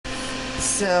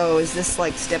So is this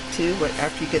like step 2,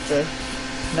 after you get the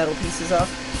metal pieces off?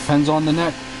 Depends on the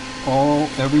neck.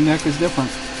 Every neck is different.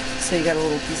 So you got a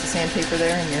little piece of sandpaper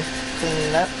there and you're cleaning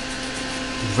it up?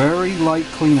 Very light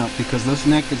cleanup, because this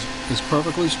neck is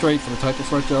perfectly straight for the type of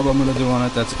fret job I'm going to do on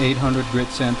it. That's 800 grit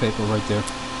sandpaper right there.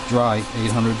 Dry,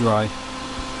 800 dry.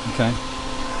 Okay?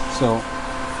 So,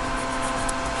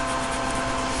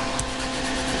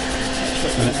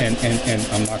 and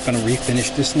I'm not going to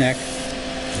refinish this neck.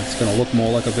 It's going to look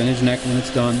more like a vintage neck when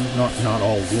it's done. Not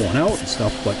all worn out and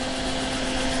stuff, but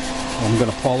I'm going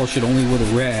to polish it only with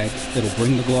a rag. It'll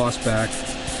bring the gloss back,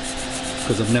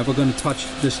 because I'm never going to touch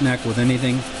this neck with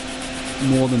anything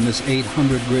more than this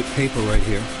 800 grit paper right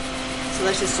here. So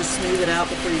that's just to smooth it out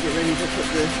before you get ready to put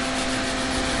the...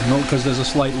 No, because there's a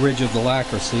slight ridge of the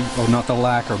lacquer, see? Oh, not the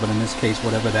lacquer, but in this case,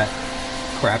 whatever that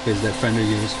crap is that Fender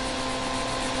used.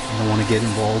 I don't want to get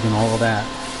involved in all of that.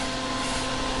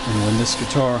 And when this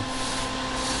guitar,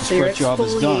 this fret job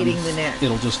is done,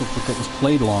 it'll just look like it was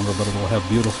played longer, but it'll have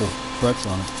beautiful frets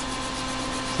on it.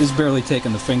 This is barely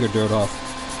taking the finger dirt off.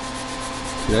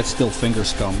 See, that's still finger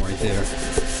scum right there.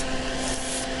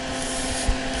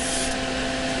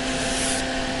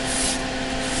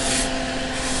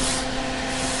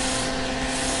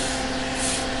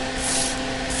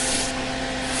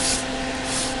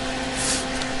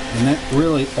 And that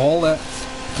really, all that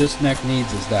this neck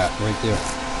needs is that right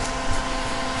there.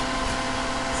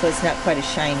 So it's not quite as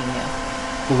shiny now.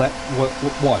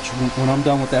 Watch, when I'm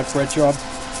done with that fret job,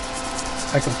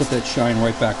 I can put that shine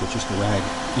right back with just a rag,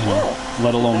 you know,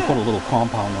 let alone put a little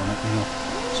compound on it, you know.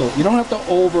 So you don't have to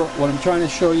what I'm trying to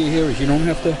show you here is you don't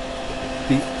have to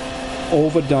be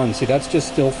overdone. See, that's just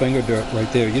still finger dirt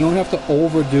right there. You don't have to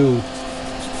overdo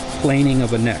planing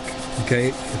of a neck, okay?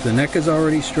 If the neck is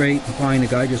already straight and fine, the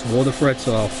guy just wore the frets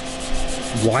off,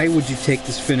 why would you take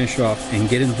this finish off and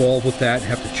get involved with that and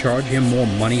have to charge him more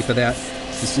money for that?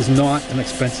 This is not an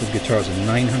expensive guitar. It's a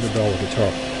 $900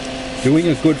 guitar. Doing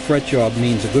a good fret job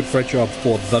means a good fret job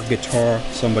for the guitar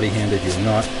somebody handed you,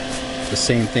 not the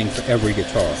same thing for every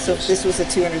guitar. So if this was a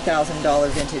 $200,000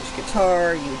 vintage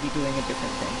guitar, you would be doing a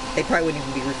different thing. They probably wouldn't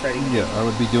even be refretting it. Yeah, I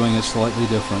would be doing it slightly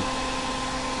different.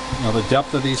 Now the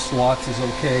depth of these slots is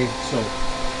okay, so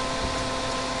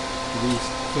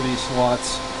for these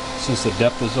slots, since the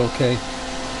depth is okay,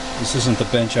 this isn't the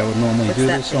bench I would normally do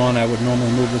this on. I would normally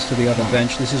move this to the other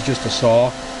bench. This is just a saw,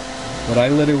 but I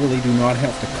literally do not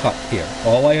have to cut here.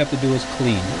 All I have to do is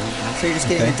clean. So you're just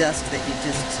getting the dust that you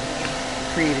just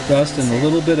created. Dust and a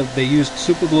little bit of, they used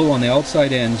super glue on the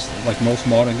outside ends, like most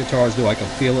modern guitars do. I can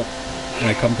feel it when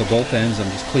I come to both ends. I'm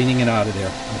just cleaning it out of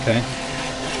there, okay?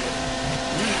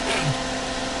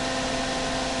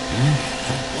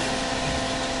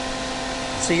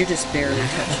 So you're just barely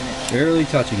touching it. Barely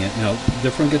touching it. Now,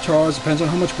 different guitars, depends on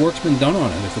how much work's been done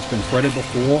on it. If it's been fretted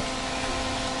before,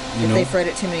 you know. If they fret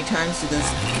it too many times, do those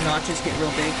notches get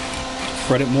real big?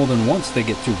 Fret it more than once, they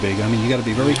get too big. I mean, you got to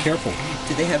be very careful.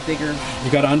 Do they have bigger?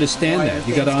 You got to understand that.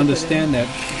 You got to understand that.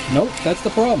 Nope, that's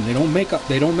the problem. They don't make a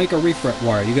refret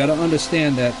wire. You got to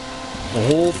understand that the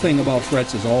whole thing about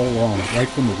frets is all wrong, right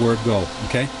from the word go.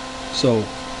 Okay, so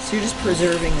you're just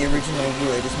preserving the original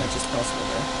wood as much as possible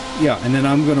there. Yeah, and then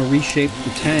I'm going to reshape the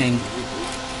tang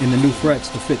in the new frets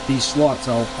to fit these slots.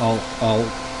 I'll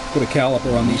put a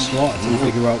caliper on these slots and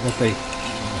figure out what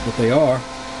they are.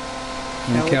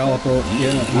 And a caliper,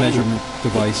 yeah, measurement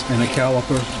device, and a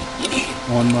caliper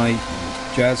on my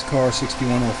Jazz Car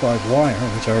 6105 wire,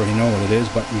 which I already know what it is,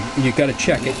 but you got to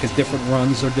check it because different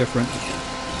runs are different.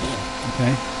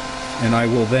 Okay, and I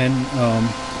will then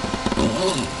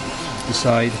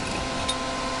decide.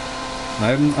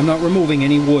 I'm not removing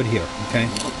any wood here, okay?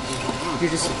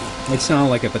 You're just... It might sound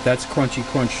like it, but that's crunchy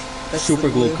crunch super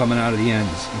glue coming out of the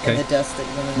ends, okay? And the dust that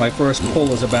you're going to... My first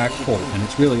pull is a back pull, and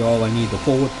it's really all I need. The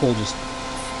forward pull just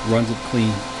runs it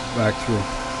clean back through.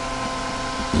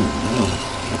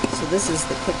 So this is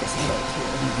the quickest part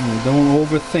here. Don't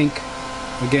overthink,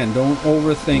 again, don't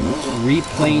overthink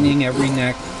replaning every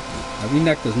neck. Every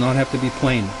neck does not have to be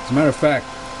planed. As a matter of fact,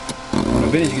 on a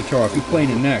vintage guitar, if you plane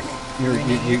a neck,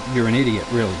 you're an idiot,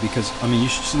 really, because I mean you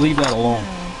should just leave that alone.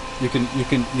 You can.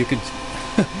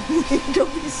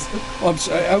 Don't be so.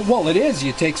 Well, it is.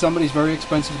 You take somebody's very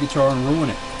expensive guitar and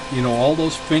ruin it. You know, all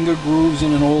those finger grooves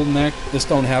in an old neck. This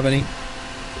don't have any.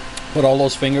 But all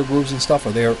those finger grooves and stuff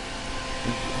are there.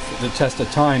 The test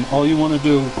of time. All you want to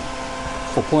do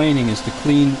for planing is to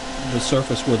clean the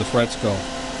surface where the frets go.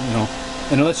 You know,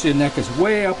 and unless your neck is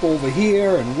way up over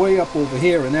here and way up over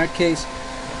here, in that case,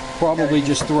 probably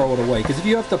just throw it away. Because if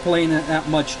you have to plane it that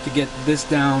much to get this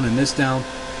down and this down,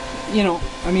 you know,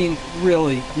 I mean,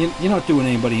 really, you're not doing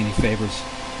anybody any favors,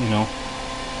 you know.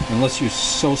 unless you're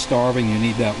so starving you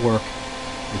need that work,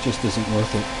 it just isn't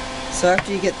worth it. So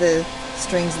after you get the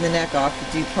strings and the neck off,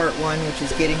 you do part one, which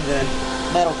is getting the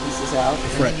metal pieces out,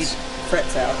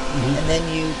 frets out, and then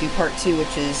you do part two,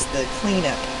 which is the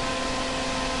cleanup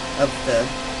of the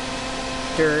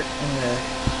dirt and the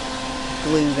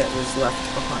glue that was left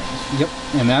behind. Yep,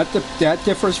 and that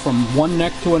differs from one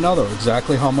neck to another,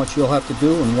 exactly how much you'll have to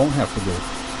do and won't have to do.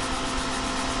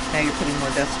 Now you're putting more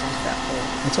dust into that hole.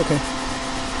 That's okay.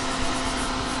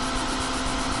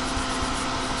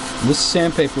 This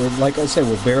sandpaper, like I say,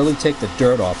 will barely take the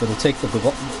dirt off. It'll take the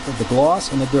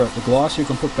gloss and the dirt. The gloss you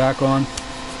can put back on,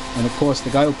 and of course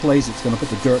the guy who plays it's going to put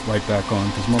the dirt right back on,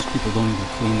 because most people don't even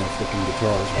clean their freaking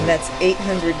guitars. Right? And that's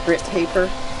 800 grit paper.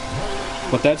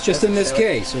 But that's just in this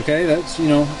case, okay? That's, you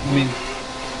know, I mean...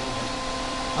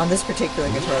 On this particular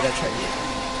guitar, that's how you do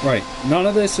it. Right. None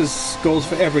of this goes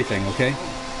for everything, okay?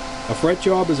 A fret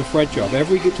job is a fret job.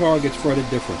 Every guitar gets fretted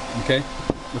different, okay?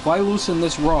 If I loosen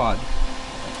this rod,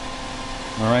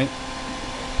 all right,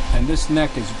 and this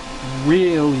neck is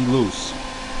really loose,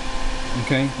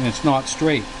 okay, and it's not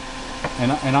straight,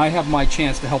 and I have my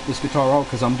chance to help this guitar out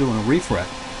because I'm doing a refret,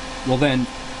 well then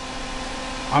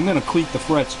I'm going to cleat the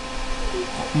frets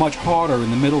much harder in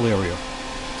the middle area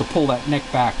to pull that neck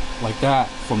back like that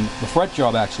from the fret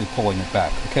job actually pulling it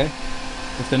back, okay?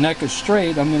 If the neck is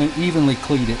straight, I'm going to evenly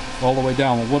cleat it all the way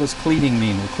down. Well, what does cleating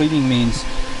mean? Well, cleating means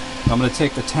I'm going to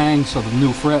take the tangs of the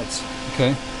new frets,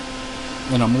 okay,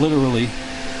 and I'm literally,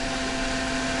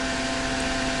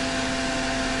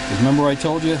 because remember I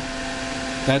told you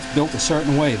that's built a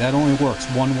certain way. That only works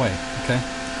one way, okay?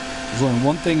 There's only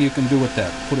one thing you can do with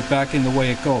that. Put it back in the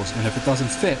way it goes, and if it doesn't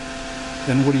fit,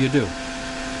 then what do? You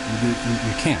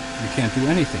can't. You can't do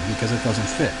anything because it doesn't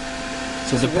fit.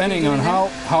 So depending on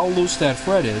how loose that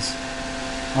fret is,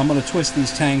 I'm going to twist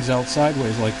these tangs out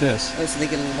sideways like this. Oh, so they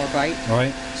get a little more bite? All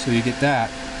right, so you get that.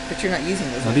 But you're not using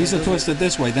those. Now these are twisted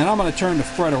this way. Then I'm going to turn the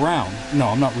fret around. No,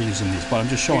 I'm not reusing these, but I'm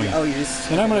just showing you. Oh, you're just...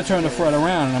 Then I'm going to turn the fret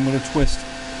around and I'm going to twist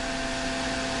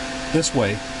this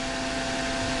way.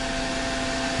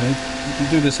 Okay? You can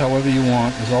do this however you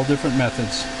want. There's all different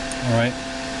methods. All right.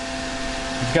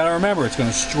 You've got to remember, it's going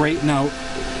to straighten out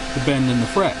the bend in the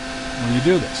fret when you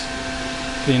do this.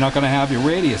 So you're not going to have your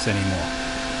radius anymore.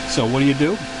 So what do?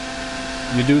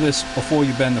 You do this before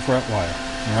you bend the fret wire.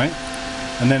 All right.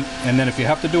 And then if you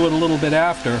have to do it a little bit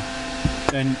after,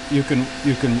 then you can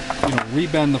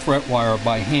rebend the fret wire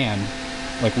by hand,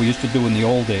 like we used to do in the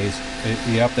old days.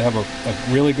 You have to have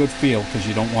a really good feel because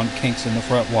you don't want kinks in the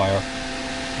fret wire.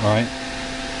 All right.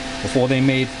 Before they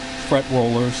made fret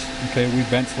rollers, okay, we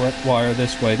bent fret wire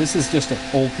this way. This is just an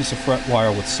old piece of fret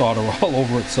wire with solder all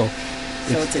over it, so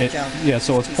it's a jump. Yeah,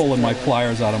 so it's pulling my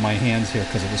pliers out of my hands here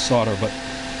because of the solder. But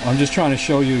I'm just trying to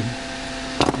show you,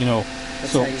 you know.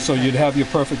 So you'd have your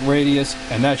perfect radius,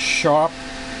 and that's sharp,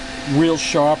 real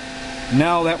sharp.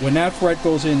 Now that when that fret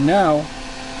goes in now,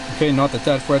 okay, not that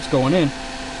that fret's going in,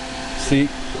 see,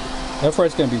 that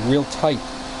fret's going to be real tight,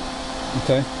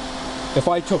 okay? If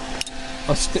I took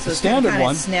a standard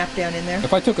one, snap down in there.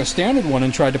 If I took a standard one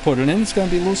and tried to put it in, it's going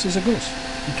to be loose as a goose,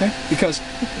 okay? Because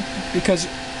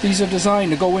these are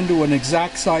designed to go into an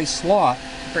exact size slot.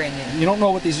 Brand new. You don't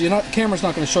know what these. The camera's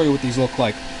not going to show you what these look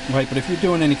like, right? But if you're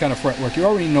doing any kind of fret work, you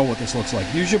already know what this looks like.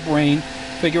 Use your brain,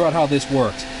 figure out how this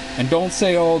works, and don't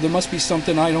say, "Oh, there must be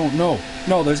something I don't know."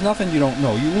 No, there's nothing you don't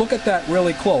know. You look at that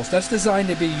really close. That's designed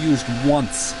to be used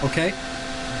once, okay?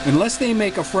 Unless they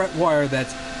make a fret wire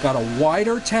that's got a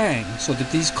wider tang, so that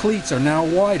these cleats are now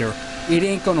wider, it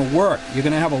ain't going to work. You're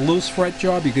going to have a loose fret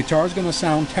job. Your guitar's going to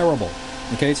sound terrible,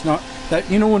 okay? It's not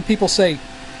that, you know, when people say,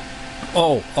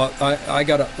 "Oh, I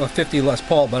got a 50 Les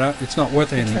Paul, but it's not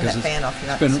worth anything because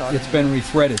it's been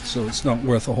refretted, so it's not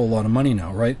worth a whole lot of money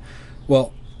now," right?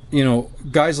 Well, you know,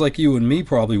 guys like you and me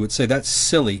probably would say that's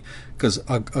silly because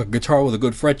a guitar with a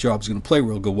good fret job is going to play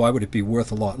real good. Why would it be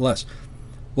worth a lot less?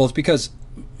 Well, it's because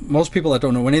most people that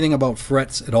don't know anything about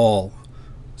frets at all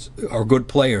are good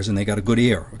players and they got a good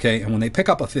ear, okay? And when they pick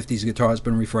up a 50s guitar that's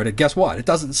been refretted, guess what? It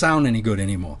doesn't sound any good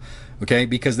anymore, okay?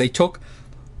 Because they took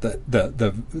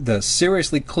the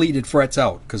seriously cleated frets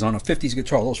out, because on a 50s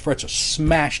guitar those frets are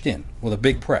smashed in with a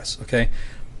big press, okay,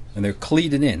 and they're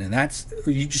cleated in, and that's,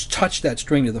 you just touch that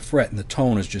string to the fret and the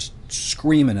tone is just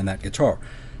screaming in that guitar.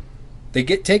 They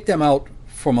take them out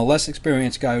from a less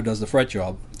experienced guy who does the fret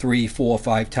job 3, 4,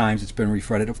 5 times it's been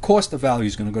refretted. Of course the value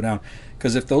is going to go down,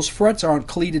 because if those frets aren't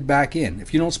cleated back in,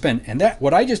 if you don't spend, and that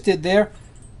what I just did there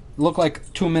look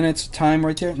like 2 minutes time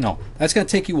right there, no, that's going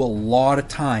to take you a lot of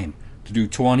time to do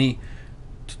 20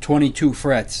 to 22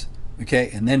 frets, okay,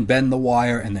 and then bend the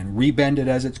wire and then rebend it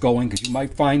as it's going, because you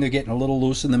might find they're getting a little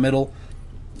loose in the middle,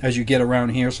 as you get around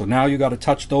here. So now you got to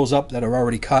touch those up that are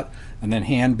already cut, and then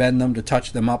hand bend them to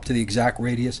touch them up to the exact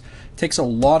radius. It takes a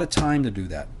lot of time to do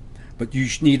that, but you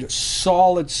need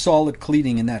solid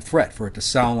cleaning in that fret for it to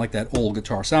sound like that old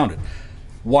guitar sounded.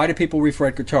 Why do people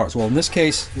refret guitars? Well, in this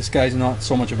case, this guy's not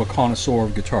so much of a connoisseur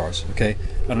of guitars, okay?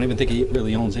 I don't even think he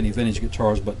really owns any vintage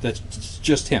guitars, but that's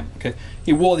just him, okay?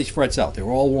 He wore these frets out. They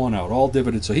were all worn out, all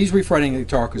divoted, so he's refretting a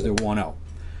guitar because they're worn out.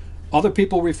 Other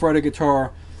people refret a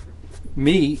guitar.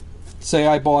 Me, say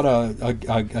I bought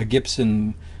a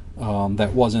Gibson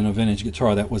that wasn't a vintage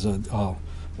guitar, that was a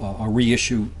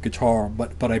reissue guitar,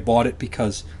 but I bought it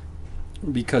because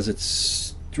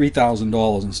it's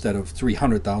 $3,000 instead of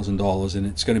 $300,000, and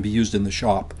it's going to be used in the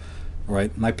shop, all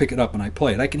right? And I pick it up and I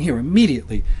play it. I can hear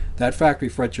immediately that factory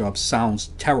fret job sounds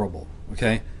terrible,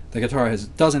 okay? The guitar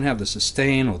doesn't have the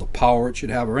sustain or the power it should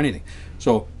have or anything.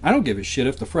 So I don't give a shit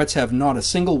if the frets have not a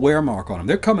single wear mark on them.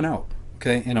 They're coming out,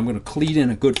 okay? And I'm going to clean in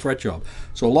a good fret job.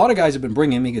 So a lot of guys have been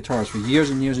bringing me guitars for years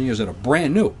and years and years that are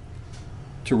brand new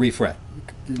to refret.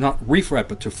 Not refret,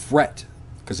 but to fret,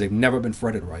 because they've never been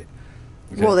fretted right.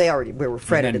 Okay. Well, they already were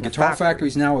fretted in the guitar factory.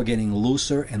 factories now are getting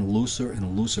looser and looser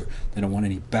and looser. They don't want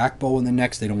any back bow in the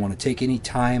necks. They don't want to take any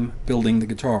time building the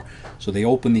guitar. So they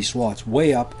open these slots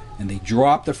way up and they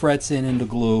drop the frets in into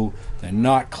glue. They're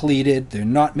not cleated. They're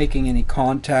not making any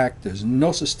contact. There's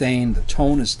no sustain. The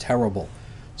tone is terrible.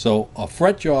 So a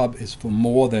fret job is for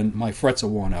more than my frets are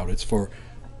worn out. It's for,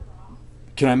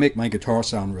 can I make my guitar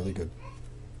sound really good?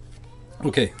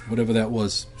 Okay, whatever that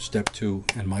was, step 2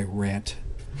 and my rant.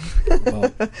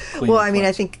 Well, I mean,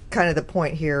 I think kind of the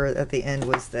point here at the end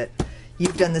was that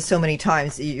you've done this so many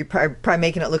times, you're probably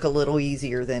making it look a little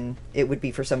easier than it would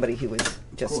be for somebody who was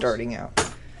just starting out.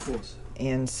 Of course.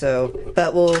 And so,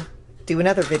 but we'll do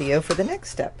another video for the next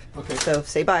step. Okay. So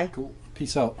say bye. Cool.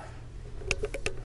 Peace out.